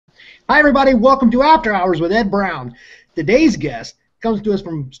Hi, everybody. Welcome to After Hours with Ed Brown. Today's guest comes to us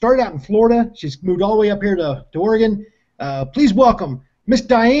started out in Florida. She's moved all the way up here to Oregon. Please welcome Miss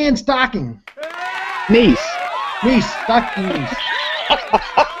Diane Stocking Neiss. Stocking Neiss.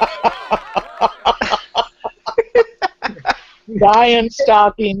 Diane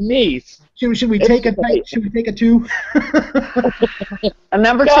Stocking Neiss. Should we take a two? A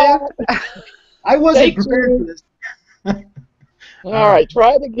number two? I wasn't prepared for this. All right,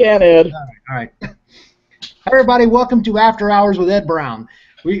 try it again, Ed. All right. Hi, everybody. Welcome to After Hours with Ed Brown.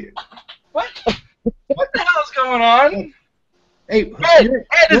 What the hell is going on? Hey, Ed,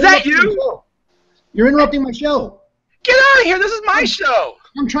 is that you? You're interrupting my show. Get out of here. This is my show.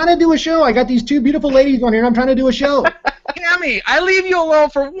 I'm trying to do a show. I got these two beautiful ladies on here, and I'm trying to do a show. Tammy, I leave you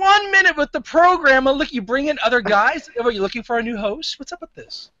alone for 1 minute with the program, and look, you bring in other guys. Are you looking for a new host? What's up with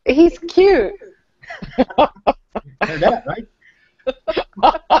this? He's cute. Heard that, right?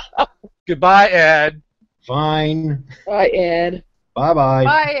 Goodbye, Ed. Fine. Bye, Ed. Bye-bye.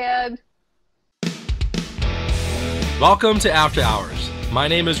 Bye, Ed. Welcome to After Hours. My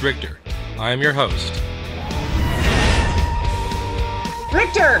name is Rictor. I am your host.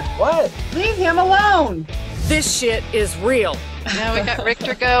 Rictor! What? Leave him alone! This shit is real. Now we got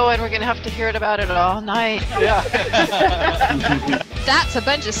Rictor going. We're going to have to hear about it all night. Yeah. That's a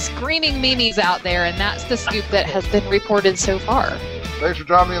bunch of screaming memes out there, and that's the scoop that has been reported so far. Thanks for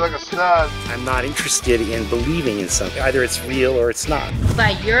dropping me like a stud. I'm not interested in believing in something. Either it's real or it's not.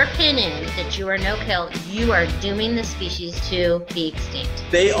 By your opinion that you are no-kill, you are dooming the species to be extinct.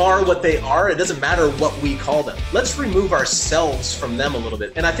 They are what they are. It doesn't matter what we call them. Let's remove ourselves from them a little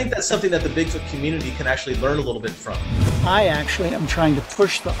bit. And I think that's something that the Bigfoot community can actually learn a little bit from. I actually am trying to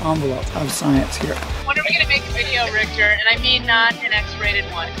push the envelope of science here. When are we going to make a video, Rictor? And I mean not an X-rated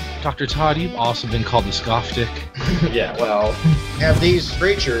one. Dr. Todd, you've also been called the scoff dick. Yeah, well. Have these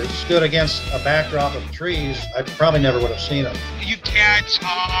creatures stood against a backdrop of trees, I probably never would have seen them. You can't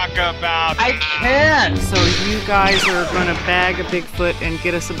talk about I can! So you guys are going to bag a Bigfoot and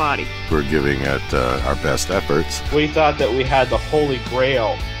get us a body. We're giving it our best efforts. We thought that we had the holy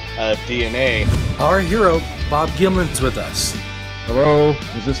grail of DNA. Our hero, Bob Gimlin's with us. Hello,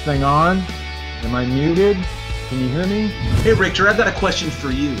 is this thing on? Am I muted? Can you hear me? Hey, Rictor, I've got a question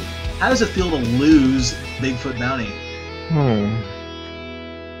for you. How does it feel to lose Bigfoot bounty?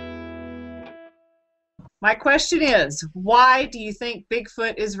 My question is, why do you think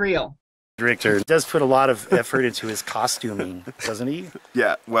Bigfoot is real? Rictor does put a lot of effort into his costuming, doesn't he?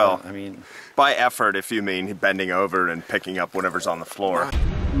 Yeah, well, I mean, by effort, if you mean bending over and picking up whatever's on the floor.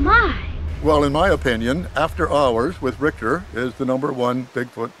 My. Well, in my opinion, After Hours with Rictor is the #1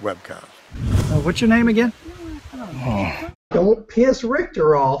 Bigfoot webcast. What's your name again? Don't piss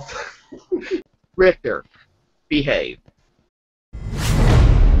Rictor off. Rictor, behave.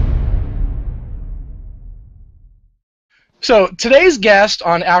 So today's guest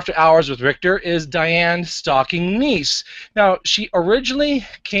on After Hours with Rictor is Diane Stocking Neiss. Now, she originally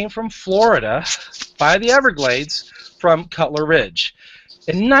came from Florida by the Everglades from Cutler Ridge.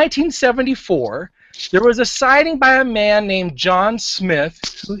 In 1974, there was a sighting by a man named John Smith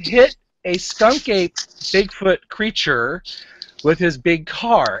who hit a skunk ape Bigfoot creature with his big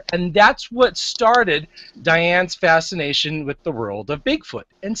car, and that's what started Diane's fascination with the world of Bigfoot.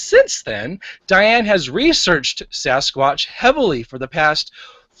 And since then, Diane has researched Sasquatch heavily for the past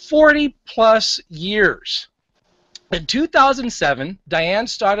 40+ years. In 2007, Diane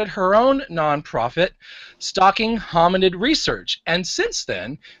started her own nonprofit, Stocking Hominid Research, and since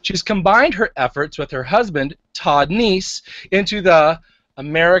then, she's combined her efforts with her husband, Todd Neiss, into the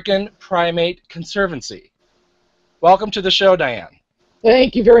American Primate Conservancy. Welcome to the show, Diane.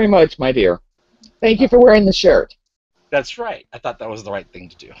 Thank you very much, my dear. Thank you for wearing the shirt. That's right. I thought that was the right thing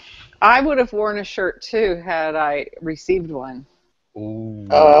to do. I would have worn a shirt too had I received one. Ooh.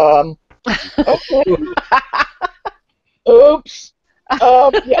 Okay. Oops.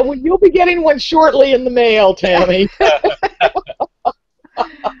 Yeah, well, you'll be getting one shortly in the mail, Tammy.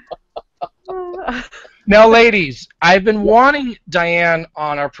 Now, ladies, I've been wanting Diane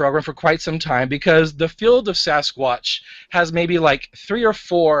on our program for quite some time because the field of Sasquatch has maybe like 3 or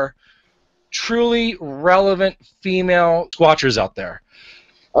 4 truly relevant female squatchers out there.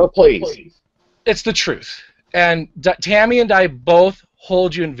 Oh, please. It's the truth. And Tammy and I both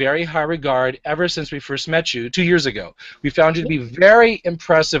hold you in very high regard ever since we first met you 2 years ago. We found you to be very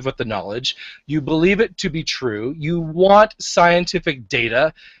impressive with the knowledge. You believe it to be true. You want scientific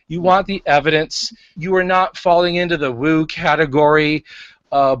data. You want the evidence. You are not falling into the woo category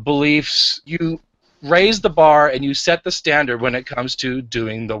beliefs. You raise the bar and you set the standard when it comes to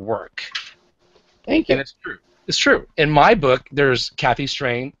doing the work. Thank you. And it's true. It's true. In my book, there's Kathy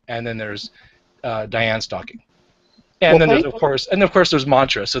Strain, and then there's Diane Stocking. And then there's, of course, there's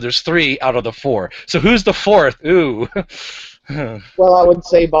Mantra. So there's 3 out of the 4. So who's the 4th? Ooh. Well, I would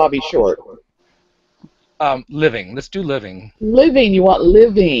say Bobby Short. Living. Let's do living. Living. You want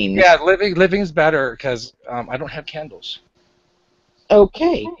living? Yeah, living. Living's better because I don't have candles.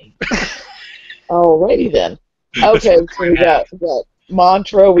 Okay. Alrighty then. Okay, so we got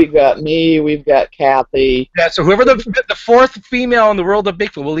Mantra, we've got me, we've got Kathy. Yeah, so whoever the 4th female in the world of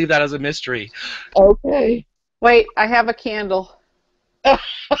Bigfoot, we'll leave that as a mystery. Okay. Wait, I have a candle. A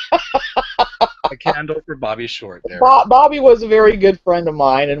candle for Bobby Short there. Bobby was a very good friend of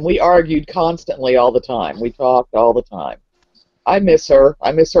mine, and we argued constantly all the time. We talked all the time. I miss her.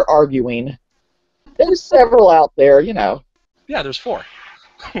 I miss her arguing. There's several out there, you know. Yeah, there's 4.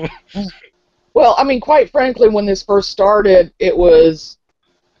 Well, I mean, quite frankly, when this first started, it was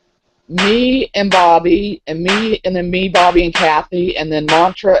me and Bobby, and then me, Bobby, and Kathy, and then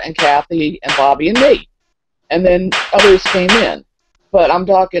Mantra and Kathy, and Bobby and me. And then others came in. But I'm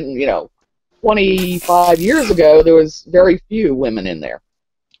talking, you know, 25 years ago, there was very few women in there.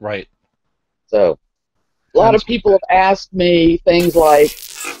 Right. So, a lot of people have asked me things like,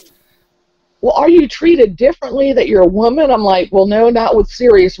 well, are you treated differently that you're a woman? I'm like, well, no, not with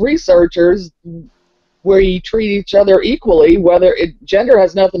serious researchers where you treat each other equally, gender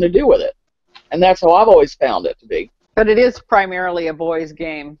has nothing to do with it. And that's how I've always found it to be. But it is primarily a boys'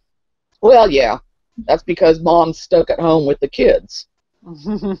 game. Well, yeah. That's because Mom's stuck at home with the kids.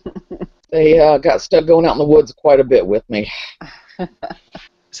 They got stuck going out in the woods quite a bit with me.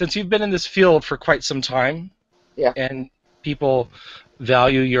 Since you've been in this field for quite some time, yeah, and people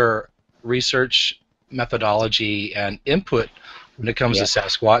value your research methodology and input when it comes to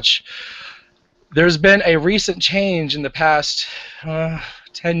Sasquatch, there's been a recent change in the past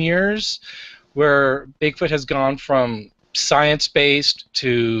 10 years where Bigfoot has gone from science-based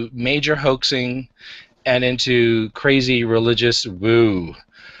to major hoaxing and into crazy religious woo,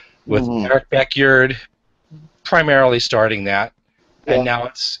 with Eric Beckyard primarily starting that, and now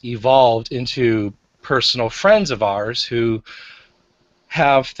it's evolved into personal friends of ours who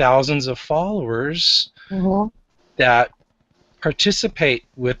have thousands of followers that participate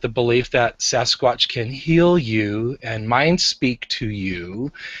with the belief that Sasquatch can heal you and mind speak to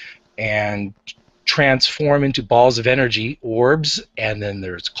you and transform into balls of energy, orbs, and then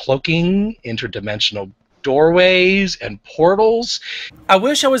there's cloaking, interdimensional doorways, and portals. I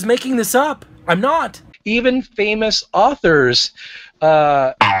wish I was making this up. I'm not. Even famous authors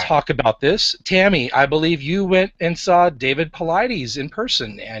talk about this. Tammy, I believe you went and saw David Paulides in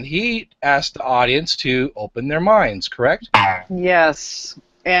person, and he asked the audience to open their minds, correct? Yes,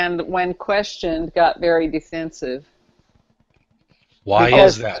 and when questioned, got very defensive. Why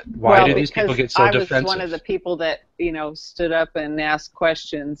is that? Why do these people get so defensive? I was one of the people that, you know, stood up and asked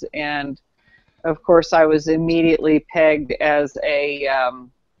questions, and of course I was immediately pegged as a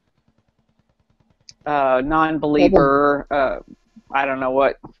non-believer. I don't know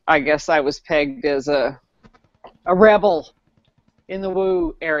what. I guess I was pegged as a rebel in the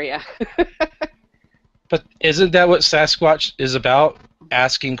woo area. But isn't that what Sasquatch is about?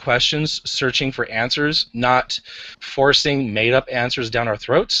 Asking questions, searching for answers, not forcing made-up answers down our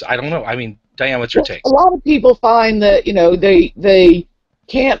throats? I don't know. I mean, Diane, what's your take? A lot of people find that, you know, they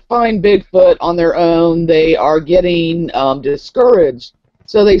can't find Bigfoot on their own. They are getting discouraged.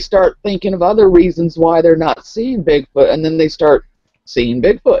 So they start thinking of other reasons why they're not seeing Bigfoot, and then they start seeing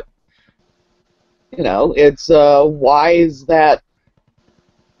Bigfoot. You know, it's why is that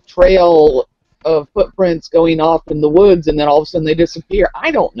trail of footprints going off in the woods and then all of a sudden they disappear?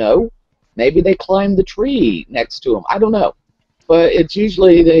 I don't know. Maybe they climbed the tree next to them. I don't know. But it's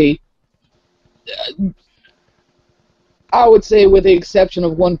usually I would say, with the exception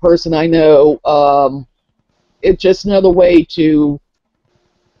of one person I know, it's just another way to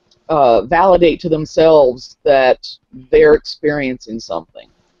validate to themselves that they're experiencing something.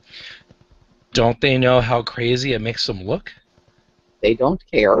 Don't they know how crazy it makes them look? They don't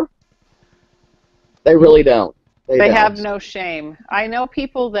care. They really don't. They don't. have no shame. I know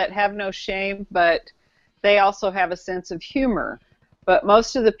people that have no shame, but they also have a sense of humor. But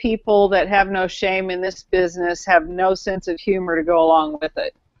most of the people that have no shame in this business have no sense of humor to go along with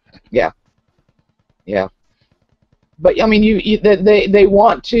it. Yeah. Yeah. But, I mean, they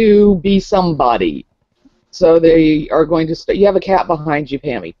want to be somebody. So they are going to... You have a cat behind you,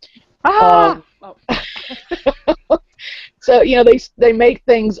 Pammy. Ah! So, you know, they make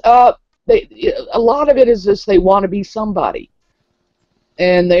things up. A lot of it is just they want to be somebody.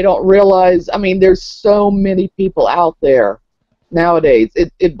 And they don't realize... I mean, there's so many people out there nowadays.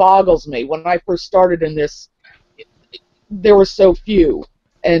 It boggles me. When I first started in this there were so few.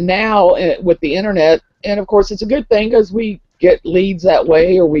 And now with the internet, and of course it's a good thing because we get leads that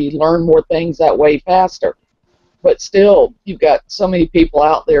way, or we learn more things that way faster. But still, you've got so many people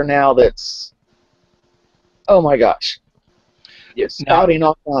out there now that's, oh my gosh, you're spouting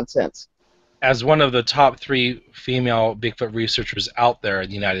off nonsense. As one of the top 3 female Bigfoot researchers out there in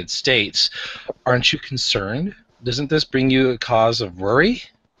the United States, aren't you concerned? Doesn't this bring you a cause of worry?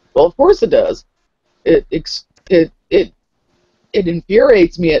 Well, of course it does. It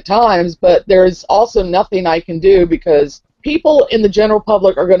infuriates me at times, but there's also nothing I can do because people in the general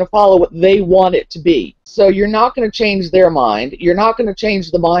public are going to follow what they want it to be. So you're not going to change their mind. You're not going to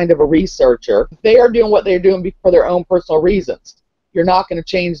change the mind of a researcher. They are doing what they're doing for their own personal reasons. You're not going to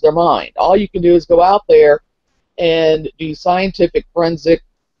change their mind. All you can do is go out there and do scientific forensic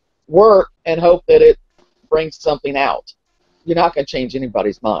work and hope that it brings something out. You're not going to change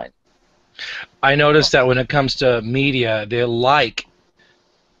anybody's mind. I noticed that when it comes to media,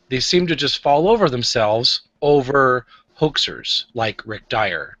 they seem to just fall over themselves over hoaxers like Rick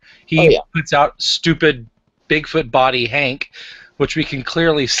Dyer. He puts out stupid Bigfoot body Hank, which we can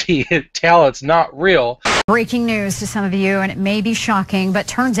clearly see tell it's not real. Breaking news to some of you, and it may be shocking, but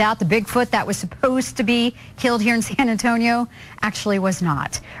turns out the Bigfoot that was supposed to be killed here in San Antonio actually was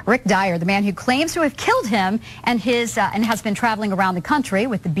not. Rick Dyer, the man who claims to have killed him and has been traveling around the country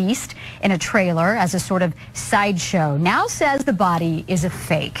with the beast in a trailer as a sort of sideshow, now says the body is a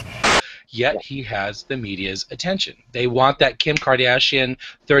fake. Yet he has the media's attention. They want that Kim Kardashian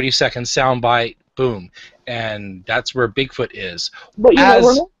 30-second soundbite, boom, and that's where Bigfoot is. But you know,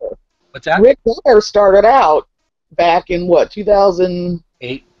 remember, what's that? Rick Dyer started out back in what,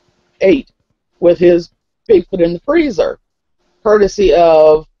 2008 with his Bigfoot in the freezer, courtesy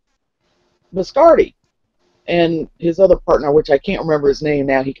of Biscardi and his other partner, which I can't remember his name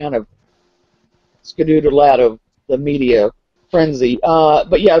now. He kind of skedoodled out of the media frenzy.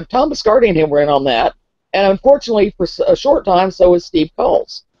 But yeah, Tom Biscardi and him were in on that. And unfortunately, for a short time, so was Steve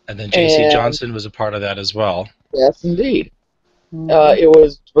Coles. And then J.C. Johnson was a part of that as well. Yes, indeed. It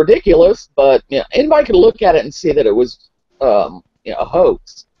was ridiculous, but anybody could look at it and see that it was a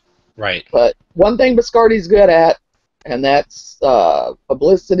hoax. Right. But one thing Biscardi's good at, and that's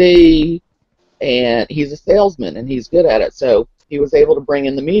publicity, and he's a salesman, and he's good at it. So he was able to bring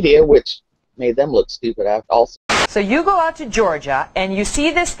in the media, which made them look stupid also. So you go out to Georgia and you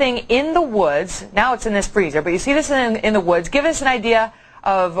see this thing in the woods. Now it's in this freezer, but you see this in the woods. Give us an idea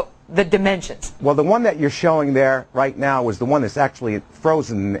of the dimensions. Well, the one that you're showing there right now is the one that's actually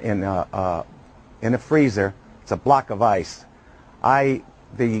frozen in a freezer. It's a block of ice.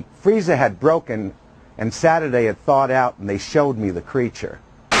 The freezer had broken, and Saturday it thawed out, and they showed me the creature.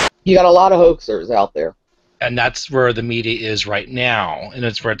 You got a lot of hoaxers out there. And that's where the media is right now, and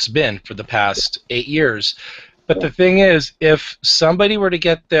it's where it's been for the past 8 years. But the thing is, if somebody were to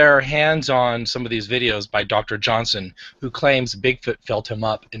get their hands on some of these videos by Dr. Johnson, who claims Bigfoot felt him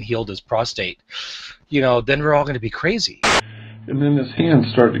up and healed his prostate, then we're all going to be crazy. And then his hand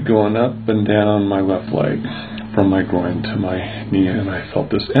started going up and down my left leg, from my groin to my knee, and I felt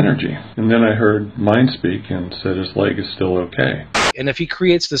this energy. And then I heard mind speak and said his leg is still okay. And if he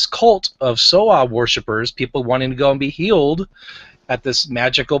creates this cult of Soa worshippers, people wanting to go and be healed at this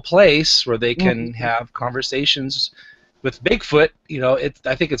magical place where they can have conversations with Bigfoot,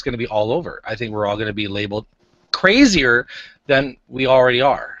 I think it's going to be all over. I think we're all going to be labeled crazier than we already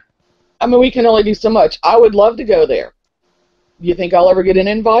are. I mean, we can only do so much. I would love to go there. You think I'll ever get an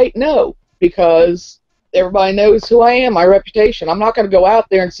invite? No, because everybody knows who I am, my reputation. I'm not going to go out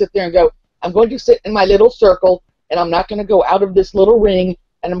there and sit there and go, I'm going to sit in my little circle, and I'm not going to go out of this little ring,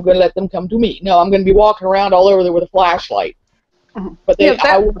 and I'm going to let them come to me. No, I'm going to be walking around all over there with a flashlight. But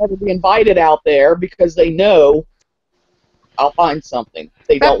I will never be invited out there because they know I'll find something.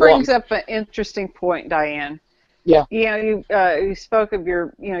 That brings up an interesting point, Diane. Yeah. You spoke of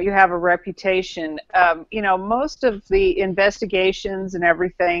your, you have a reputation. Most of the investigations and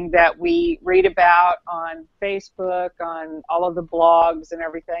everything that we read about on Facebook, on all of the blogs and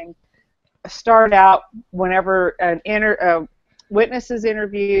everything, start out whenever a witness is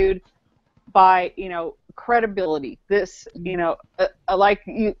interviewed by, credibility. This,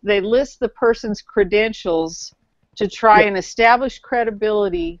 they list the person's credentials to try and establish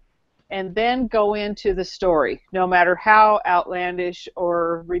credibility and then go into the story, no matter how outlandish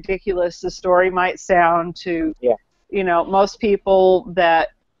or ridiculous the story might sound to, most people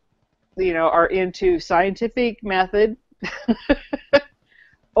that, are into scientific method.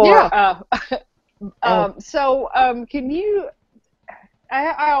 Can you,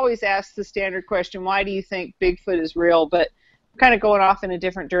 I always ask the standard question, why do you think Bigfoot is real? But I'm kind of going off in a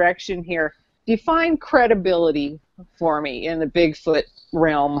different direction here. Define credibility. for me in the Bigfoot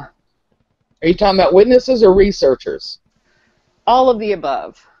realm. Are you talking about witnesses or researchers? All of the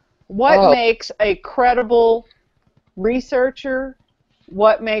above. What makes a credible researcher?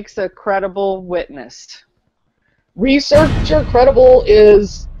 What makes a credible witness? Researcher credible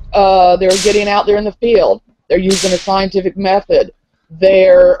is they're getting out there in the field. They're using a scientific method.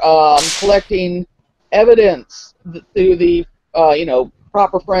 They're collecting evidence through the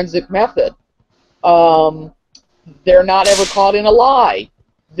proper forensic method. They're not ever caught in a lie.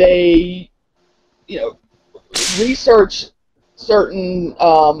 They research certain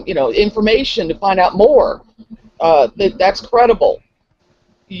information to find out more. That's credible.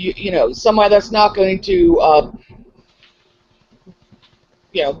 Somebody that's not going to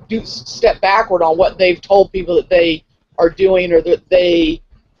step backward on what they've told people that they are doing, or that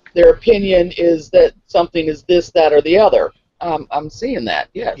their opinion is that something is this, that, or the other. I'm seeing that.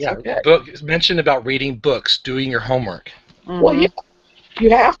 Yes. Yeah. Okay. Book mentioned about reading books, doing your homework. Mm-hmm. Well, yeah,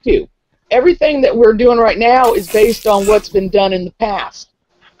 you have to. Everything that we're doing right now is based on what's been done in the past.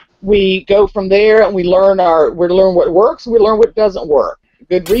 We go from there and we learn what works, and we learn what doesn't work. A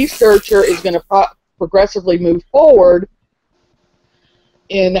good researcher is going to progressively move forward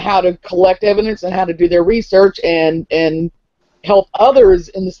in how to collect evidence and how to do their research, and help others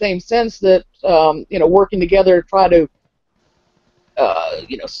in the same sense that working together to try to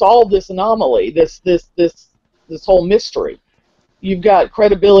solve this anomaly, this whole mystery. You've got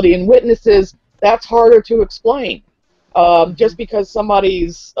credibility in witnesses. That's harder to explain. Just because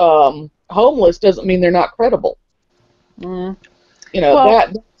somebody's homeless doesn't mean they're not credible. Mm.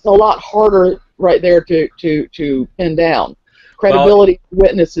 That's a lot harder right there to pin down. Credibility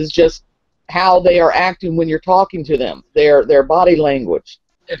witness is just how they are acting when you're talking to them, their body language.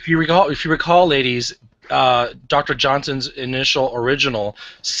 If you recall, ladies, Dr. Johnson's original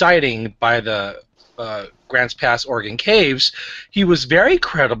sighting by the Grants Pass Oregon Caves, he was very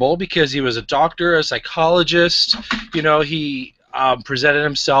credible because he was a doctor, a psychologist. He presented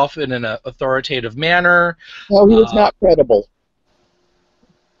himself in an authoritative manner. No, he was not credible.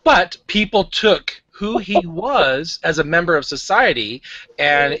 But people took who he was as a member of society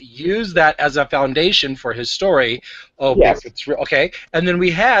and used that as a foundation for his story. Oh, yes. Bigfoot's real. Okay. And then we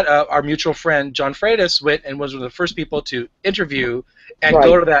had our mutual friend John Freitas went and was one of the first people to interview and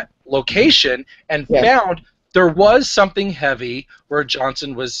go to that location and found there was something heavy where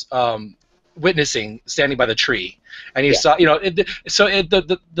Johnson was witnessing, standing by the tree, and he saw,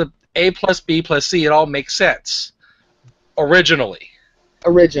 the A plus B plus C, it all makes sense originally.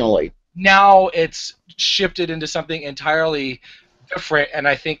 Now it's shifted into something entirely different, and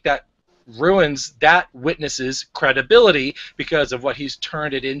I think that ruins that witness's credibility because of what he's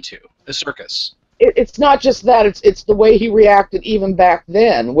turned it into, a circus. It's not just that, it's the way he reacted even back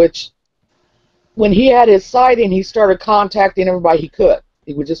then, which when he had his sighting, he started contacting everybody he could.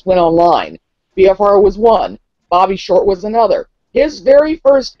 He just went online. BFR was one. Bobby Short was another. His very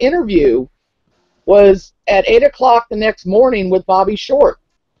first interview was at 8 o'clock the next morning with Bobby Short.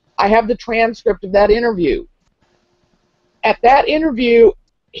 I have the transcript of that interview. At that interview,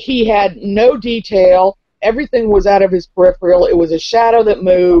 he had no detail. Everything was out of his peripheral. It was a shadow that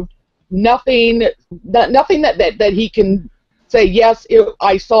moved. Nothing that he can say, yes,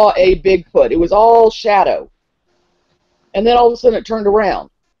 I saw a Bigfoot. It was all shadow. And then all of a sudden it turned around.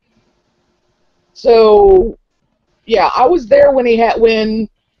 So, yeah, I was there when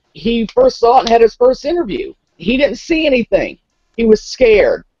he first saw it and had his first interview. He didn't see anything. He was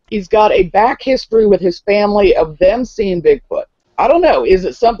scared. He's got a back history with his family of them seeing Bigfoot. I don't know. Is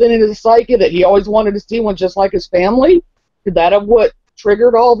it something in his psyche that he always wanted to see one just like his family? Could that have what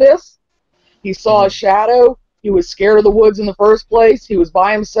triggered all this? He saw a shadow. He was scared of the woods in the first place. He was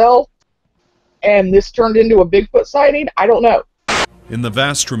by himself. And this turned into a Bigfoot sighting? I don't know. In the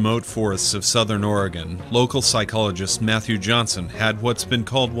vast remote forests of southern Oregon, local psychologist Matthew Johnson had what's been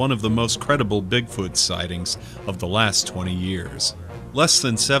called one of the most credible Bigfoot sightings of the last 20 years. Less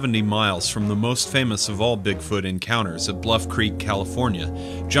than 70 miles from the most famous of all Bigfoot encounters at Bluff Creek, California,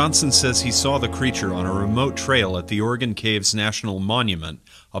 Johnson says he saw the creature on a remote trail at the Oregon Caves National Monument,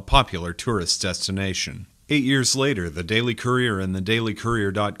 a popular tourist destination. 8 years later, the Daily Courier and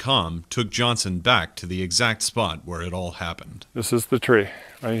thedailycourier.com took Johnson back to the exact spot where it all happened. This is the tree,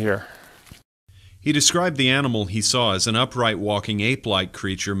 right here. He described the animal he saw as an upright walking ape-like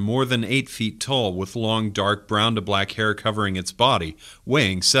creature more than 8 feet tall with long dark brown to black hair covering its body,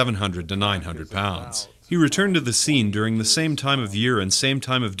 weighing 700 to 900 pounds. He returned to the scene during the same time of year and same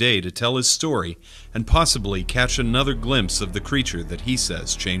time of day to tell his story and possibly catch another glimpse of the creature that he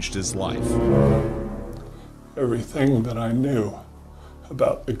says changed his life. Everything that I knew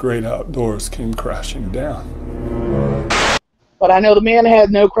about the great outdoors came crashing down. But I know the man had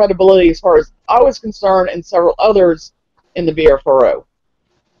no credibility as far as I was concerned, and several others in the BFRO.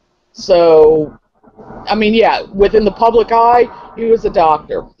 So, I mean, yeah, within the public eye, he was a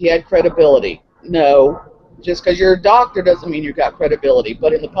doctor. He had credibility. No, just because you're a doctor doesn't mean you've got credibility.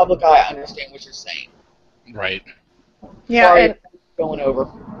 But in the public eye, I understand what you're saying. Right. Yeah, Sorry, and going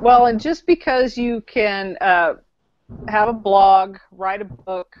over. well, and just because you can have a blog, write a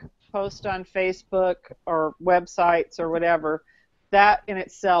book, post on Facebook or websites or whatever, that in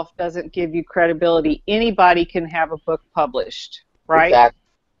itself doesn't give you credibility. Anybody can have a book published, right? Exactly.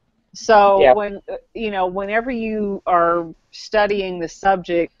 So Yeah. when whenever you are studying the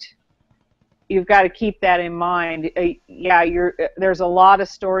subject, you've got to keep that in mind. There's a lot of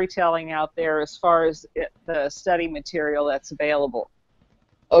storytelling out there as far as the study material that's available.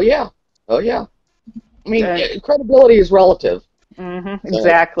 Oh yeah. Oh yeah. I mean, credibility is relative. Mm-hmm,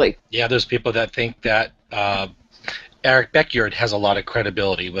 exactly. Yeah, there's people that think that Eric Beckyard has a lot of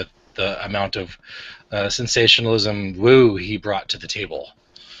credibility with the amount of sensationalism woo he brought to the table.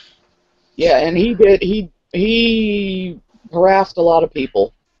 Yeah, and he harassed a lot of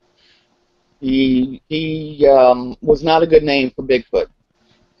people. He was not a good name for Bigfoot.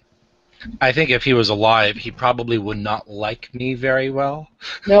 I think if he was alive, he probably would not like me very well.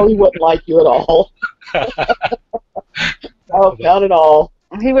 No, he wouldn't like you at all. No, not at all.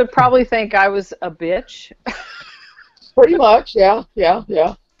 He would probably think I was a bitch. Pretty much, yeah.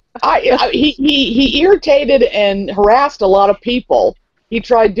 He irritated and harassed a lot of people. He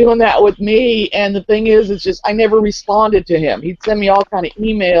tried doing that with me, and the thing is, it's just I never responded to him. He'd send me all kind of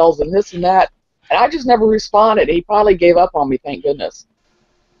emails and this and that, and I just never responded. He probably gave up on me, thank goodness.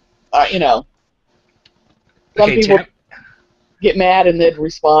 Some people get mad and they'd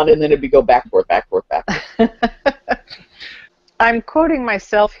respond, and then it'd go back and forth. I'm quoting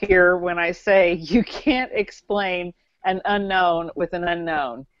myself here when I say you can't explain an unknown with an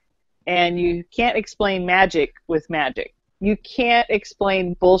unknown, and you can't explain magic with magic. You can't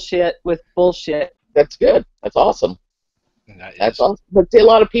explain bullshit with bullshit. That's good. That's awesome. That's awesome. But see, a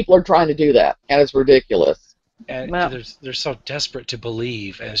lot of people are trying to do that, and it's ridiculous. And they're so desperate to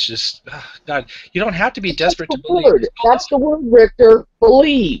believe, and it's just, God, you don't have to be desperate to believe. That's the word, Rictor.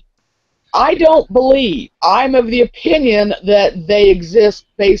 Believe. I don't believe. I'm of the opinion that they exist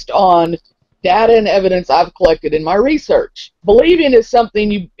based on data and evidence I've collected in my research. Believing is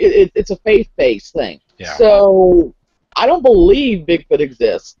something it's a faith-based thing. Yeah. So I don't believe Bigfoot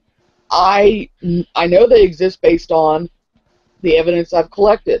exists. I know they exist based on the evidence I've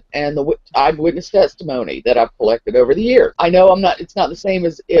collected and the eyewitness testimony that I've collected over the years. I know it's not the same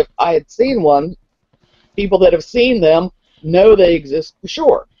as if I had seen one. People that have seen them know they exist for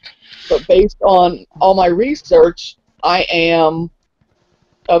sure. But based on all my research, I am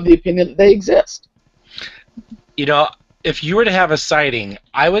of the opinion that they exist. You know, if you were to have a sighting,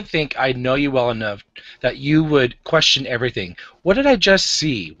 I would think I know you well enough that you would question everything. What did I just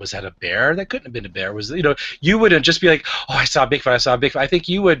see? Was that a bear? That couldn't have been a bear. You wouldn't just be like, oh, I saw a Bigfoot, I saw a Bigfoot. I think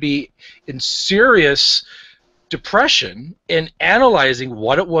you would be in serious depression in analyzing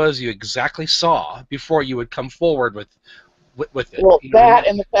what it was you exactly saw before you would come forward with it. Well, that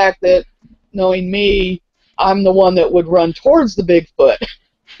and the fact that, knowing me, I'm the one that would run towards the Bigfoot.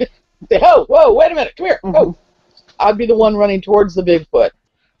 Say, oh, whoa, wait a minute, come here. Mm-hmm. Oh. I'd be the one running towards the Bigfoot.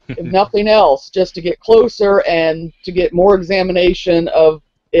 If nothing else, just to get closer and to get more examination of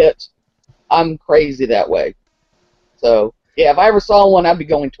it. I'm crazy that way. So, yeah, if I ever saw one, I'd be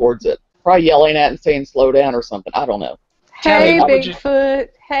going towards it. Probably yelling at it and saying slow down or something. I don't know. Hey, Bigfoot.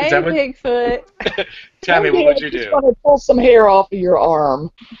 Hey, Bigfoot. Tammy, what would you do? I just want to pull some hair off of your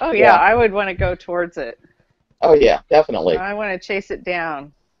arm. Oh, yeah, I would want to go towards it. Oh, yeah, definitely. I want to chase it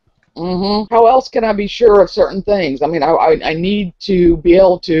down. Mm-hmm. How else can I be sure of certain things? I mean, I need to be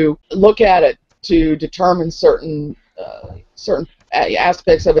able to look at it to determine certain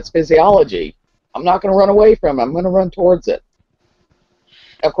aspects of its physiology. I'm not going to run away from it. I'm going to run towards it.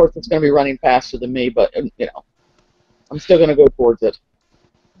 Of course, it's going to be running faster than me, but, I'm still going to go towards it.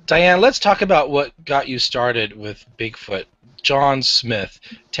 Diane, let's talk about what got you started with Bigfoot. John Smith.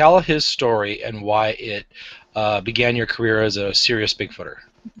 Tell his story and why it began your career as a serious Bigfooter.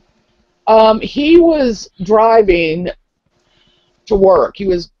 He was driving to work. He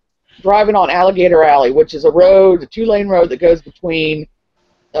was driving on Alligator Alley, which is a two-lane road that goes between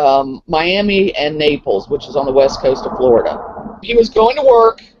Miami and Naples, which is on the west coast of Florida. He was going to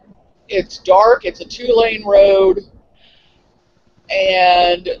work. It's dark. It's a two-lane road.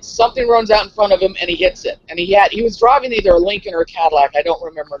 And something runs out in front of him, and he hits it. And he was driving either a Lincoln or a Cadillac. I don't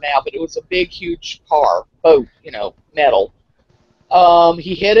remember now, but it was a big, huge boat, metal.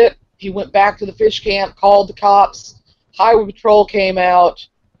 He hit it. He went back to the fish camp, called the cops. Highway Patrol came out.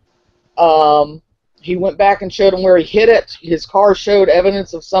 He went back and showed him where he hit it. His car showed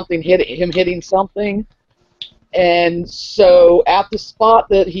evidence of something hitting something. And so at the spot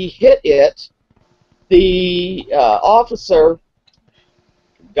that he hit it, the officer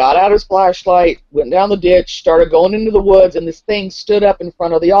got out his flashlight, went down the ditch, started going into the woods, and this thing stood up in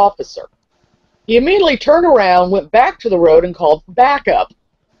front of the officer. He immediately turned around, went back to the road, and called for backup.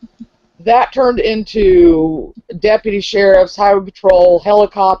 That turned into deputy sheriffs, highway patrol,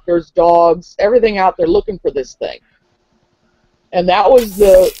 helicopters, dogs, everything out there looking for this thing. And that was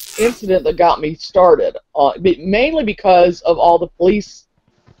the incident that got me started, mainly because of all the police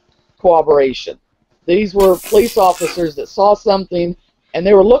cooperation. These were police officers that saw something, and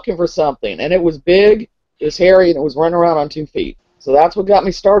they were looking for something, and it was big, it was hairy, and it was running around on 2 feet. So that's what got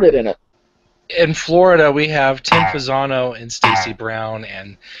me started in it. In Florida, we have Tim Fasano and Stacy Brown,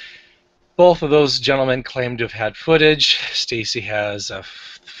 and both of those gentlemen claim to have had footage. Stacy has a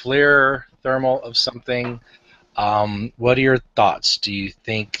FLIR thermal of something. What are your thoughts? Do you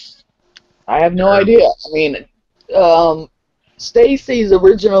think... I have no idea. I mean, Stacy's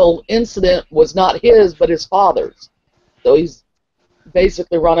original incident was not his, but his father's. So he's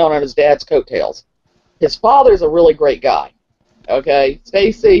basically run out on his dad's coattails. His father's a really great guy. Okay?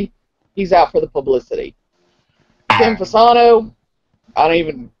 Stacy, he's out for the publicity. Tim Fasano, I don't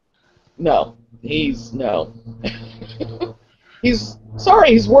even... No. No. He's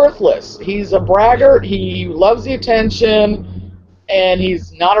worthless. He's a braggart, he loves the attention, and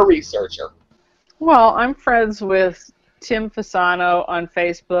he's not a researcher. Well, I'm friends with Tim Fasano on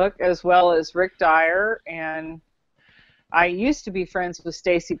Facebook, as well as Rick Dyer, and I used to be friends with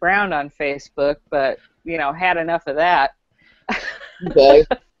Stacy Brown on Facebook, but, you know, had enough of that. Okay.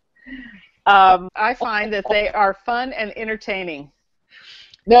 I find that they are fun and entertaining.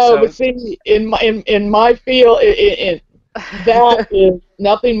 No, but see, in my field, that is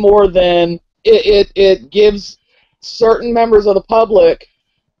nothing more than it gives certain members of the public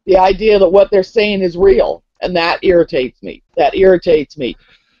the idea that what they're saying is real, and that irritates me.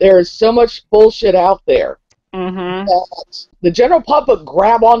 There is so much bullshit out there that the general public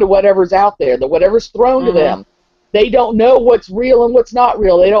grab onto whatever's out there, that whatever's thrown to them. They don't know what's real and what's not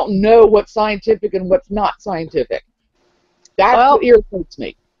real. They don't know what's scientific and what's not scientific. That's what irritates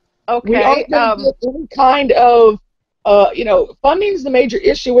me. Okay. We aren't going to get any kind of, funding is the major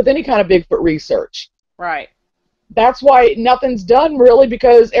issue with any kind of Bigfoot research. Right. That's why nothing's done really,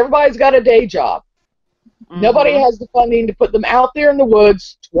 because everybody's got a day job. Nobody has the funding to put them out there in the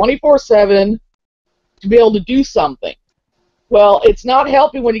woods 24/7 to be able to do something. Well, it's not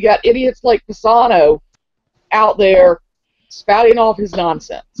helping when you got idiots like Fasano out there spouting off his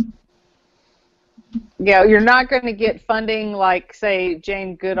nonsense. Yeah, you're not going to get funding like, say,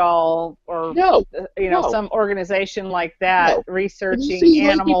 Jane Goodall or some organization like that researching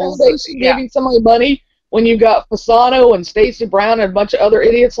animals. Giving somebody money when you got Fasano and Stacy Brown and a bunch of other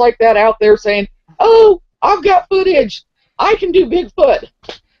idiots like that out there saying, "Oh, I've got footage. I can do Bigfoot."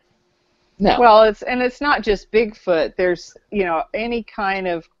 No. Well, it's not just Bigfoot. There's any kind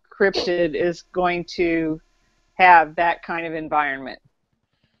of cryptid is going to have that kind of environment.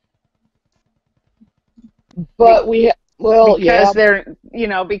 But because they're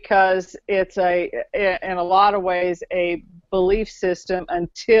because it's in a lot of ways a belief system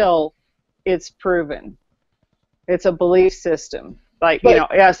until it's proven. It's a belief system. Like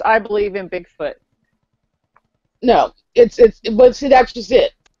yes, I believe in Bigfoot. No, but see, that's just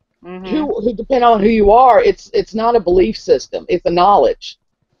it. Who depend on who you are. It's not a belief system. It's a knowledge.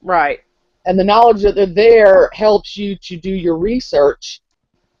 Right. And the knowledge that they're there helps you to do your research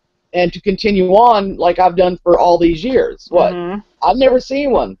and to continue on like I've done for all these years. I've never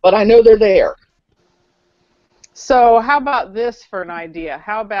seen one, but I know they're there. So how about this for an idea?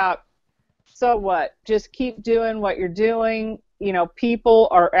 How about, so what? Just keep doing what you're doing. People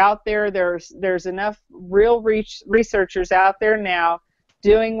are out there. There's enough real researchers out there now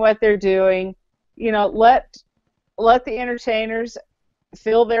doing what they're doing. Let the entertainers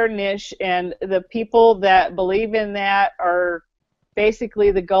fill their niche, and the people that believe in that are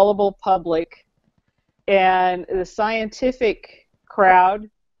basically the gullible public, and the scientific crowd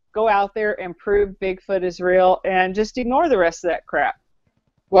go out there and prove Bigfoot is real and just ignore the rest of that crap.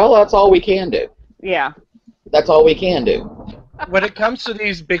 Well, that's all we can do. Yeah. That's all we can do. When it comes to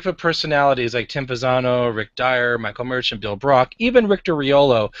these Bigfoot personalities like Tim Fasano, Rick Dyer, Michael Merchant, Bill Brock, even Rictor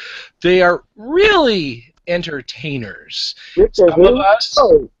Riolo, they are really entertainers. Rictor Some of us...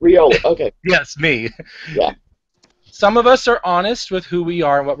 Oh, Riolo, okay. Yes, me. Yeah. some of us are honest with who we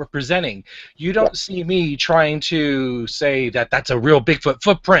are and what we're presenting. You don't see me trying to say that that's a real Bigfoot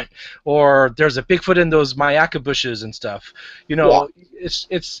footprint, or there's a Bigfoot in those Mayaka bushes and stuff. You know,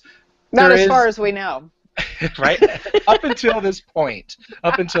 it's not as far as we know. Right? Up until this point.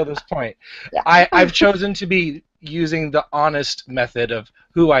 I've chosen to be using the honest method of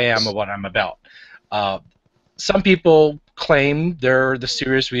who I am and what I'm about. Some people claim they're the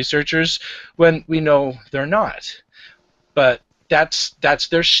serious researchers when we know they're not. But that's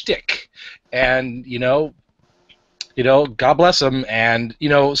their shtick, and you know, God bless them. And you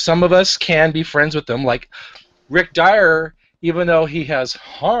know, some of us can be friends with them, like Rick Dyer. Even though he has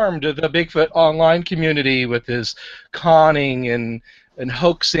harmed the Bigfoot online community with his conning and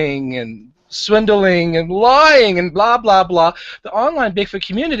hoaxing and swindling and lying and blah blah blah, the online Bigfoot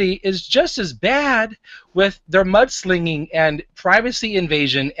community is just as bad with their mudslinging and privacy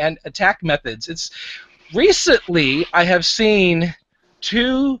invasion and attack methods. Recently, I have seen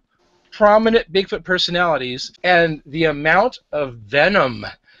 2 prominent Bigfoot personalities, and the amount of venom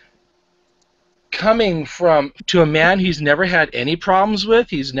coming to a man he's never had any problems with,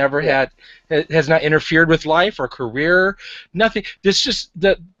 has not interfered with life or career, nothing. It's just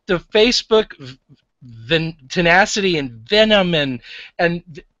the Facebook tenacity and venom, and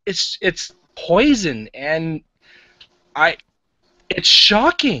it's poison, and it's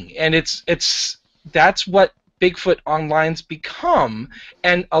shocking, and that's what Bigfoot online's become.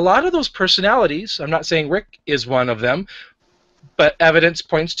 And a lot of those personalities, I'm not saying Rick is one of them, but evidence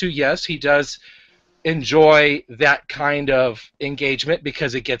points to, yes, he does enjoy that kind of engagement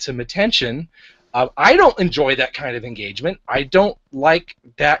because it gets him attention. I don't enjoy that kind of engagement. I don't like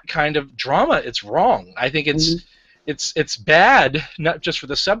that kind of drama. It's wrong. I think it's bad, not just for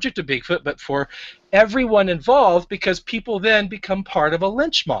the subject of Bigfoot, but for everyone involved, because people then become part of a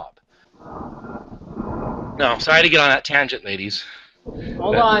lynch mob. No, sorry to get on that tangent, ladies.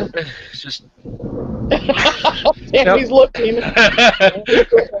 Hold on. It's just... Tammy's looking.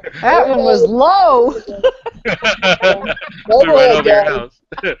 That one was low. Right over your house.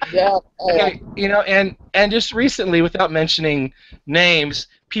 Yeah. Okay, you know, and just recently, without mentioning names,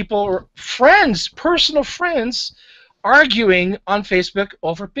 people, friends, personal friends, arguing on Facebook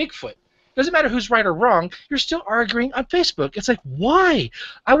over Bigfoot. Doesn't matter who's right or wrong, you're still arguing on Facebook. It's like, why?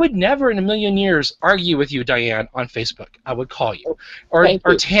 I would never in a million years argue with you, Diane, on Facebook. I would call you. Or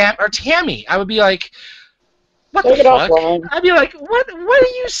Tammy. I would be like, what the fuck? I'd be like, what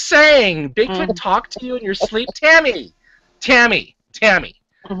are you saying? Bigfoot talk to you in your sleep? Tammy.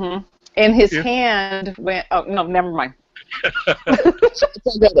 Mm-hmm. And his hand went, oh, no, never mind.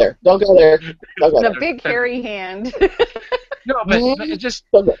 Don't go there. The big hairy hand. No, but it just...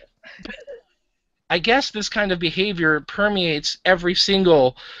 I guess this kind of behavior permeates every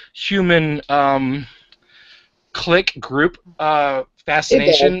single human clique, group,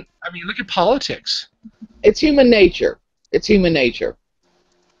 fascination. I mean, look at politics. It's human nature. It's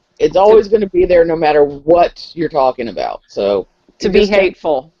always going to be there no matter what you're talking about. So to be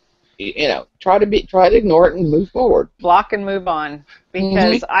hateful. You know, try to ignore it and move forward. Block and move on.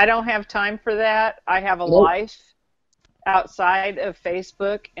 Because I don't have time for that. I have a life outside of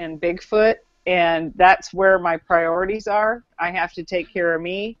Facebook and Bigfoot, and that's where my priorities are. I have to take care of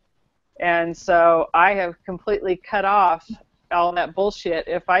me, and so I have completely cut off all that bullshit.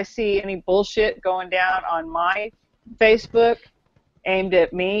 If I see any bullshit going down on my Facebook aimed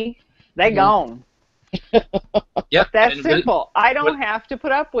at me, they gone. Yep. That's simple. I don't have to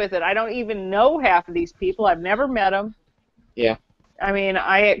put up with it. I don't even know half of these people. I've never met them. Yeah. I mean,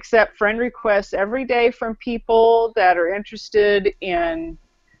 I accept friend requests every day from people that are interested in,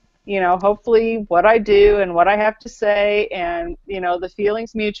 you know, hopefully what I do and what I have to say, and, you know, the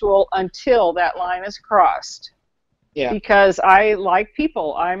feeling's mutual until that line is crossed. Yeah. Because I like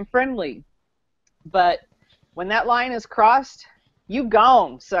people. I'm friendly. But when that line is crossed, you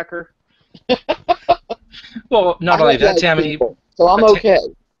gone, sucker. Well, not only that, Tammy. So I'm okay.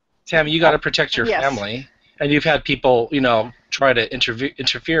 Tammy, you got to protect your family. And you've had people, you know, try to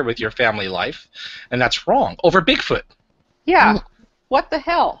interfere with your family life, and that's wrong. Over Bigfoot. Yeah. What the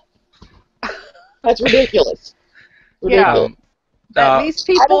hell? That's ridiculous. Yeah. These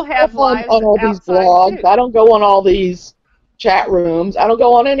people have lives on all these blogs. Too. I don't go on all these chat rooms. I don't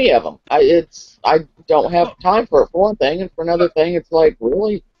go on any of them. I don't have time for it, for one thing, and for another thing, it's like,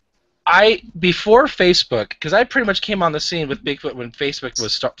 really? Before Facebook, because I pretty much came on the scene with Bigfoot when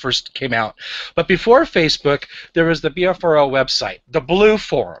Facebook first came out, but before Facebook, there was the BFRO website, the Blue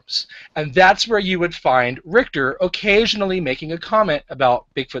Forums, and that's where you would find Rictor occasionally making a comment about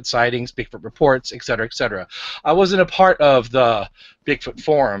Bigfoot sightings, Bigfoot reports, etc., etc. I wasn't a part of the Bigfoot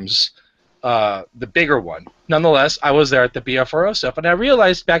forums the bigger one. Nonetheless, I was there at the BFRO stuff, and I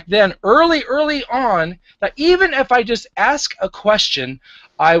realized back then, early on, that even if I just ask a question,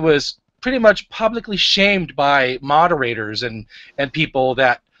 I was pretty much publicly shamed by moderators and people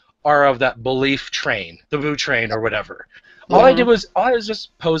that are of that belief train, the Wu train or whatever. All I did was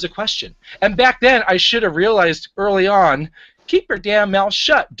just pose a question. And back then, I should have realized early on, keep your damn mouth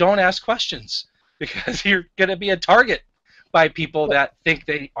shut. Don't ask questions, because you're going to be a target by people that think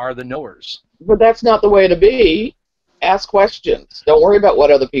they are the knowers. But that's not the way to be. Ask questions. Don't worry about what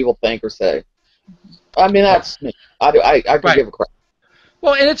other people think or say. I mean, that's me. I could give a crap.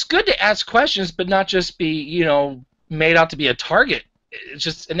 Well, and it's good to ask questions, but not just be, you know, made out to be a target. It's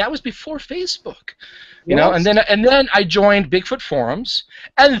just, and that was before Facebook, you know. And then I joined Bigfoot forums,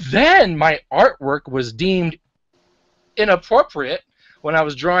 and then my artwork was deemed inappropriate when I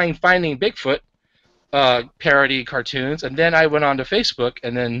was drawing Finding Bigfoot parody cartoons, and then I went on to Facebook,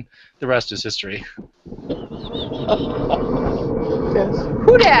 and then the rest is history. Who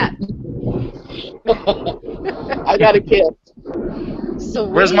dat? I got a kiss. So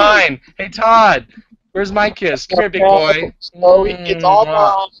where's mine? Hey Todd, where's my kiss? Come here, big boy. No, it's all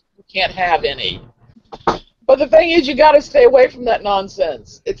gone. You can't have any. But the thing is, you got to stay away from that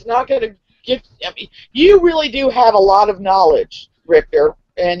nonsense. It's not going to get. I mean, you really do have a lot of knowledge, Rictor,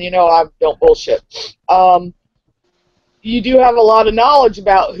 and you know I don't bullshit. You do have a lot of knowledge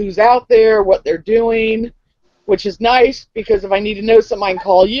about who's out there, what they're doing, which is nice because if I need to know something, I can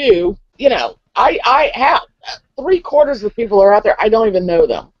call you. You know, I have 3/4 of the people who are out there. I don't even know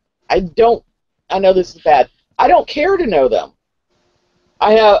them. I know this is bad. I don't care to know them.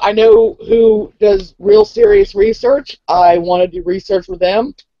 I know who does real serious research. I want to do research with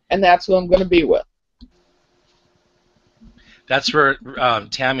them, and that's who I'm going to be with. That's where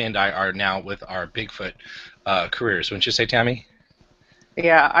Tammy and I are now with our Bigfoot careers. Wouldn't you say, Tammy?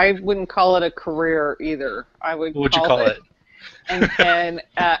 Yeah, I wouldn't call it a career either. I would. What would you call it? An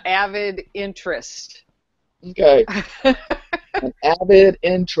avid interest. Okay. An avid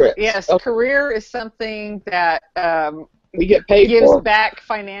interest. Yes, okay. Career is something that we get paid gives for. back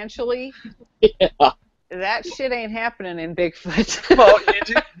financially. Yeah. That shit ain't happening in Bigfoot. Well, you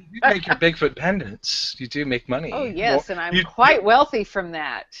do make your Bigfoot pendants. You do make money. Oh, yes, and I'm quite wealthy from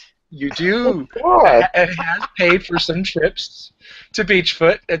that. You do. Oh, it has paid for some trips to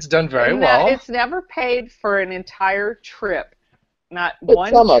Beachfoot. It's done very well. It's never paid for an entire trip. Not But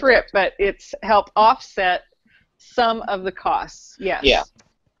one trip, but it's helped offset some of the costs. Yes. Yeah.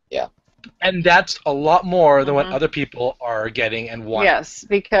 Yeah. And that's a lot more than what other people are getting and want. Yes,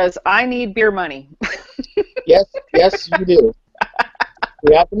 because I need beer money. Yes, you do.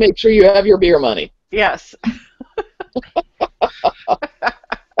 You have to make sure you have your beer money. Yes.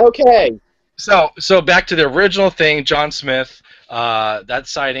 Okay. So back to the original thing, John Smith. That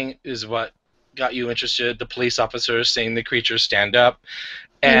sighting is what got you interested. The police officers seeing the creatures stand up,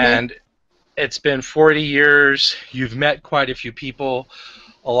 and it's been 40 years. You've met quite a few people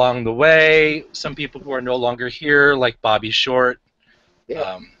along the way. Some people who are no longer here, like Bobby Short.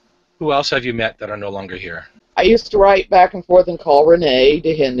 Yeah. Who else have you met that are no longer here? I used to write back and forth and call Renee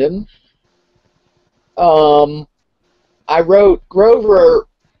DeHinden. I wrote Grover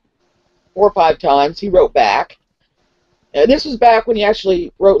 4 or 5 times. He wrote back. This was back when he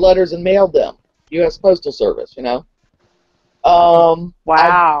actually wrote letters and mailed them. U.S. Postal Service, you know.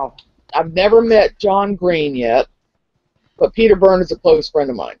 Wow. I've never met John Green yet, but Peter Byrne is a close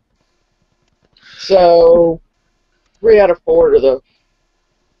friend of mine. So, 3 out of 4 to the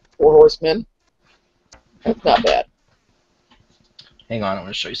 4 horsemen. That's not bad. Hang on, I want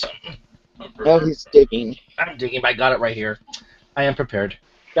to show you something. Oh, he's digging. I'm digging, but I got it right here. I am prepared.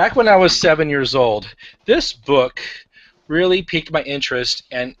 Back when I was 7 years old, this book really piqued my interest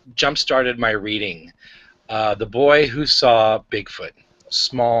and jump-started my reading. The Boy Who Saw Bigfoot.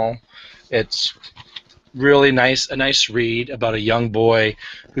 Small. It's really nice, a nice read about a young boy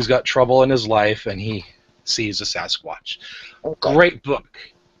who's got trouble in his life and he sees a Sasquatch. Okay. Great book.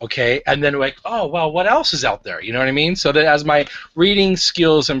 Okay, and then like, oh, well, what else is out there? You know what I mean? So that as my reading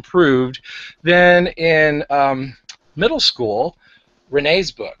skills improved, then in middle school, Renee's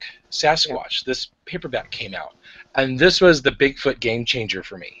book, Sasquatch, this paperback came out. And this was the Bigfoot game changer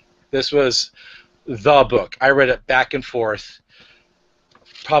for me. This was the book. I read it back and forth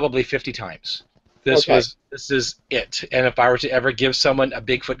probably 50 times. This is it. And if I were to ever give someone a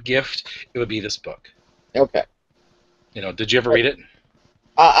Bigfoot gift, it would be this book. Okay. You know, did you ever read it?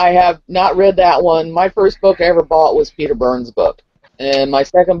 I have not read that one. My first book I ever bought was Peter Byrne's book. And my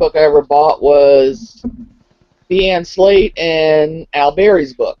second book I ever bought was Deanne Slate and Al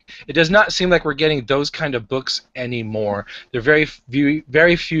Berry's book. It does not seem like we're getting those kind of books anymore. They're very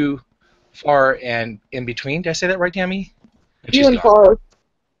few far and in between. Did I say that right, Tammy? Few and far.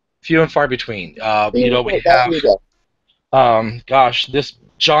 Few and far between. We have, gosh, this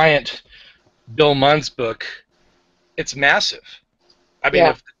giant Bill Munns book. It's massive. I mean,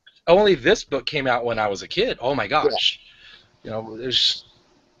 if only this book came out when I was a kid. Oh my gosh. You know,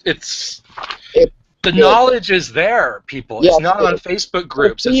 the knowledge is there, people. It's not on Facebook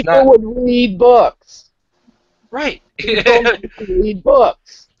groups. People would read books. Right. People would read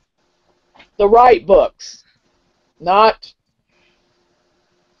books. The right books. Not...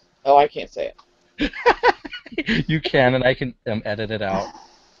 Oh, I can't say it. You can, and I can edit it out.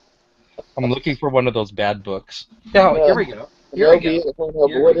 I'm looking for one of those bad books. Now, here we go. Here we go.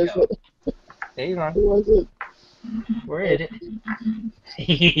 What is it? Hang on. Who was it? Where is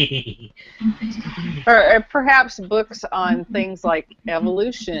it? Or perhaps books on things like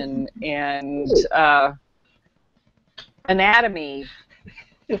evolution and anatomy.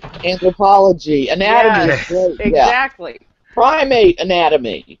 Anthropology. Anatomy is great. Exactly. Primate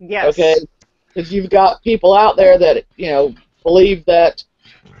anatomy. Yes. Okay? Because you've got people out there that, you know, believe that...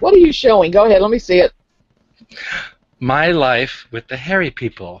 What are you showing? Go ahead, let me see it. My Life with the Hairy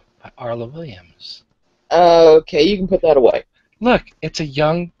People by Arla Williams. Okay, you can put that away. Look, it's a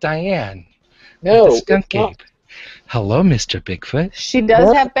young Diane. No, with a skunk cape. Hello, Mr. Bigfoot. She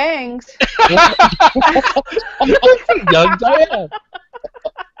does have bangs. Young Diane.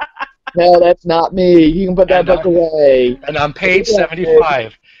 No, that's not me. You can put that book away. And on page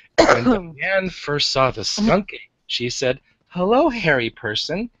 75, when Diane first saw the skunk ape, she said, "Hello, hairy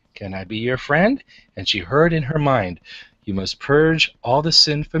person. Can I be your friend?" And she heard in her mind, "You must purge all the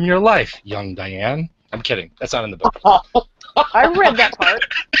sin from your life, young Diane." I'm kidding. That's not in the book. I read that part.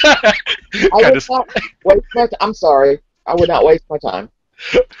 I'm sorry. I would not waste my time.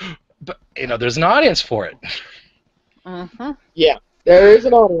 But, you know, there's an audience for it. Yeah, there is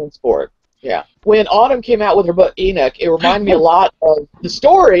an audience for it. Yeah. When Autumn came out with her book, Enoch, it reminded me a lot of the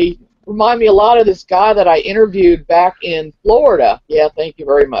story. Reminded me a lot of this guy that I interviewed back in Florida. Yeah, thank you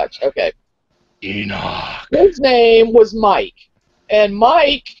very much. Okay. Enoch. His name was Mike. And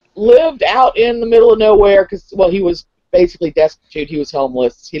Mike lived out in the middle of nowhere because, well, he was basically destitute. He was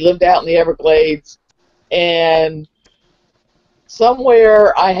homeless. He lived out in the Everglades. And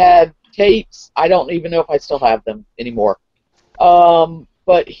somewhere I had tapes. I don't even know if I still have them anymore.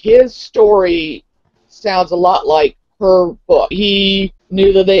 But his story sounds a lot like her book. He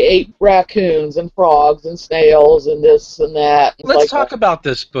knew that they ate raccoons and frogs and snails and this and that. And Let's talk about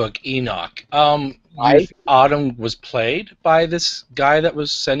this book, Enoch. Autumn was played by this guy that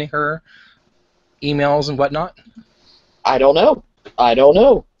was sending her emails and whatnot? I don't know. I don't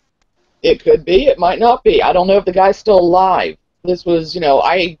know. It could be. It might not be. I don't know if the guy's still alive. This was, you know,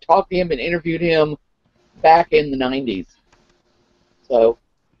 I talked to him and interviewed him back in the 90s. So,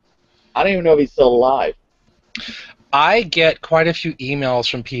 I don't even know if he's still alive. I get quite a few emails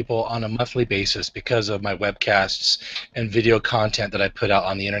from people on a monthly basis because of my webcasts and video content that I put out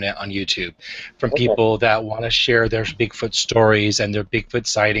on the internet on YouTube, from people that want to share their Bigfoot stories and their Bigfoot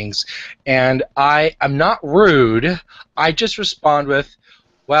sightings. And I'm not rude. I just respond with,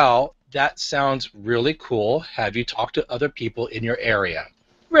 well, that sounds really cool. Have you talked to other people in your area?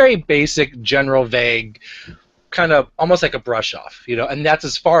 Very basic, general, vague, kind of almost like a brush off, you know, and that's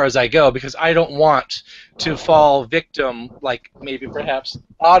as far as I go because I don't want to fall victim like maybe perhaps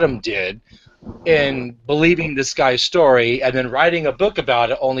Autumn did in believing this guy's story and then writing a book about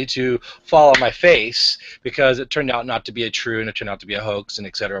it only to fall on my face because it turned out not to be a true and it turned out to be a hoax and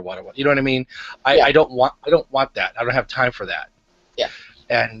etc. You know what I mean? I don't want that. I don't have time for that. Yeah.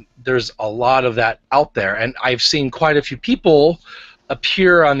 And there's a lot of that out there, and I've seen quite a few people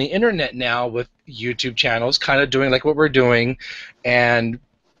appear on the internet now with YouTube channels kind of doing like what we're doing and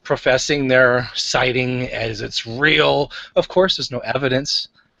professing their sighting as it's real. Of course, there's no evidence.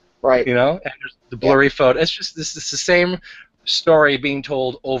 Right. You know, and there's the blurry photo. It's just this is the same story being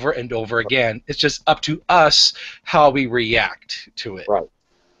told over and over again. It's just up to us how we react to it. Right.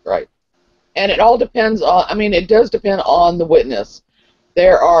 Right. And it all depends on, I mean, it does depend on the witness.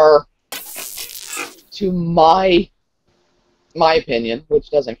 There are, to my opinion, which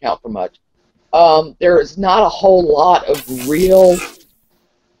doesn't count for much, there is not a whole lot of real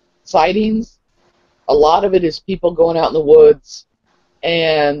sightings. A lot of it is people going out in the woods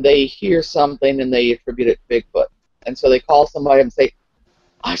and they hear something and they attribute it to Bigfoot. And so they call somebody and say,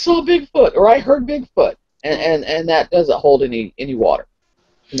 I saw Bigfoot or I heard Bigfoot. And that doesn't hold any water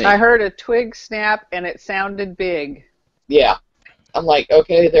to me. I heard a twig snap and it sounded big. Yeah. I'm like,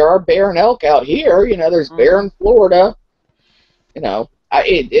 okay, there are bear and elk out here. You know, there's bear in Florida. You know,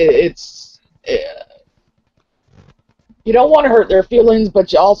 you don't want to hurt their feelings,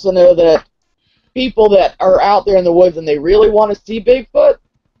 but you also know that people that are out there in the woods and they really want to see Bigfoot,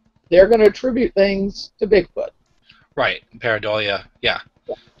 they're going to attribute things to Bigfoot. Right, pareidolia, yeah.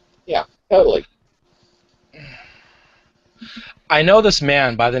 Yeah, totally. I know this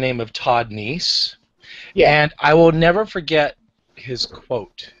man by the name of Todd Neiss, and I will never forget his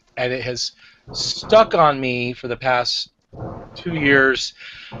quote, and it has stuck on me for the past 2 years.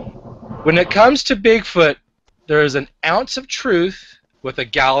 When it comes to Bigfoot, there is an ounce of truth with a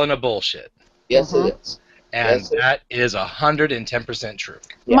gallon of bullshit. Yes, it is. And that is 110% true.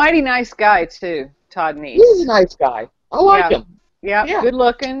 Yeah. Mighty nice guy, too, Todd Neiss. He's a nice guy. I like him. Yeah, good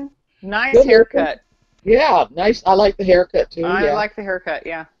looking, nice Good haircut. looking. Yeah, nice. I like the haircut, too. I like the haircut,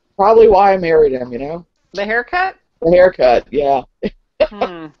 yeah. Probably why I married him, you know? The haircut? The haircut, yeah.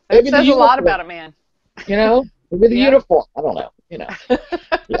 That says a lot about a man. You know? Maybe the uniform. I don't know. You know.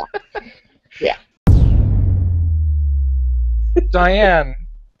 Yeah. Diane,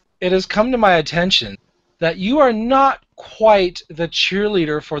 it has come to my attention that you are not quite the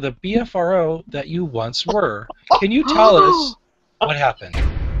cheerleader for the BFRO that you once were. Can you tell us what happened?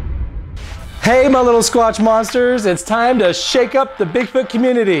 Hey, my little Squatch monsters, it's time to shake up the Bigfoot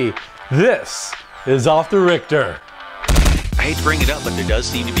community. This is Off the Rictor. I hate to bring it up, but there does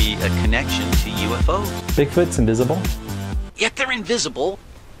seem to be a connection to UFOs. Bigfoot's invisible? Yet they're invisible.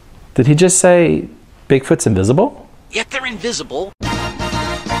 Did he just say Bigfoot's invisible? Yet they're invisible.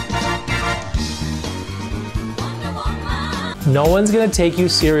 No one's gonna take you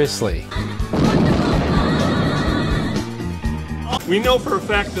seriously. We know for a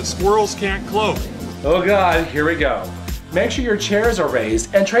fact that squirrels can't cloak. Oh God, here we go. Make sure your chairs are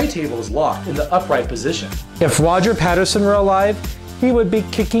raised and tray table is locked in the upright position. If Roger Patterson were alive, he would be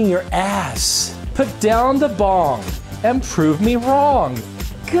kicking your ass. Put down the bong and prove me wrong.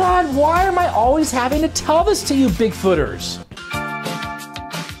 God, why am I always having to tell this to you Bigfooters?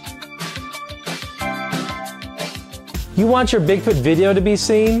 You want your Bigfoot video to be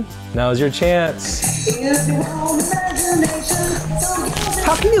seen? Now's your chance.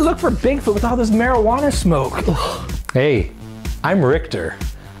 How can you look for Bigfoot with all this marijuana smoke? Hey, I'm Rictor.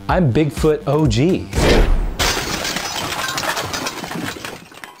 I'm Bigfoot OG.